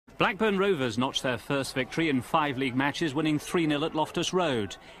Blackburn Rovers notched their first victory in 5 league matches, winning 3-0 at Loftus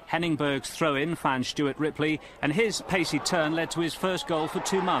Road. Henning Berg's throw-in found Stuart Ripley, and his pacey turn led to his first goal for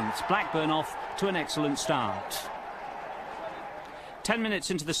 2 months. Blackburn off to an excellent start. 10 minutes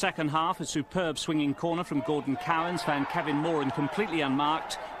into the second half, a superb swinging corner from Gordon Cowans found Kevin Moran completely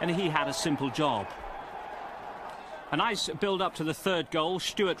unmarked, and he had a simple job. A nice build-up to the third goal.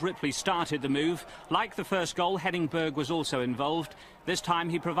 Stuart Ripley started the move. Like the first goal, Henning Berg was also involved. This time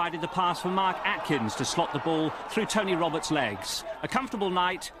he provided the pass for Mark Atkins to slot the ball through Tony Roberts' legs. A comfortable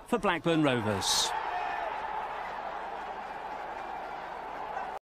night for Blackburn Rovers.